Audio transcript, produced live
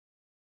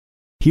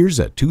Here's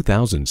a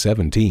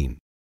 2017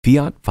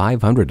 Fiat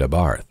 500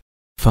 Abarth.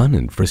 Fun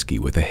and frisky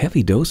with a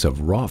heavy dose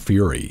of raw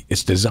fury,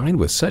 it's designed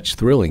with such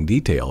thrilling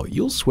detail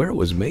you'll swear it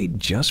was made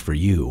just for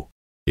you.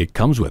 It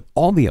comes with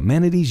all the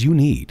amenities you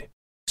need: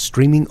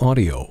 streaming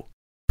audio,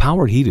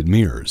 power heated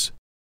mirrors,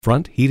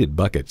 front heated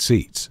bucket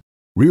seats,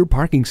 rear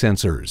parking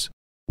sensors,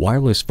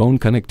 wireless phone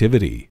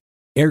connectivity,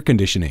 air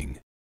conditioning,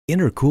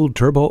 intercooled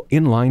turbo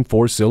inline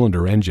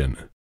 4-cylinder engine,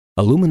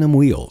 aluminum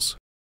wheels,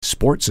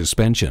 sport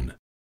suspension,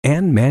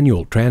 and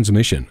manual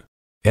transmission.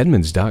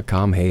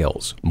 Edmunds.com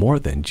hails, more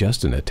than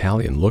just an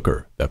Italian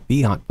looker, the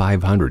Fiat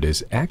 500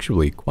 is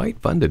actually quite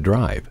fun to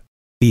drive.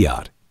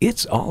 Fiat,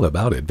 it's all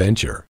about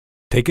adventure.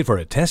 Take it for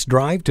a test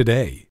drive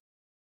today.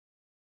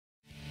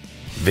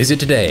 Visit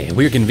today.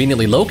 We're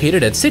conveniently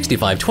located at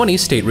 6520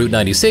 State Route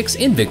 96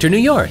 in Victor, New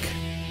York.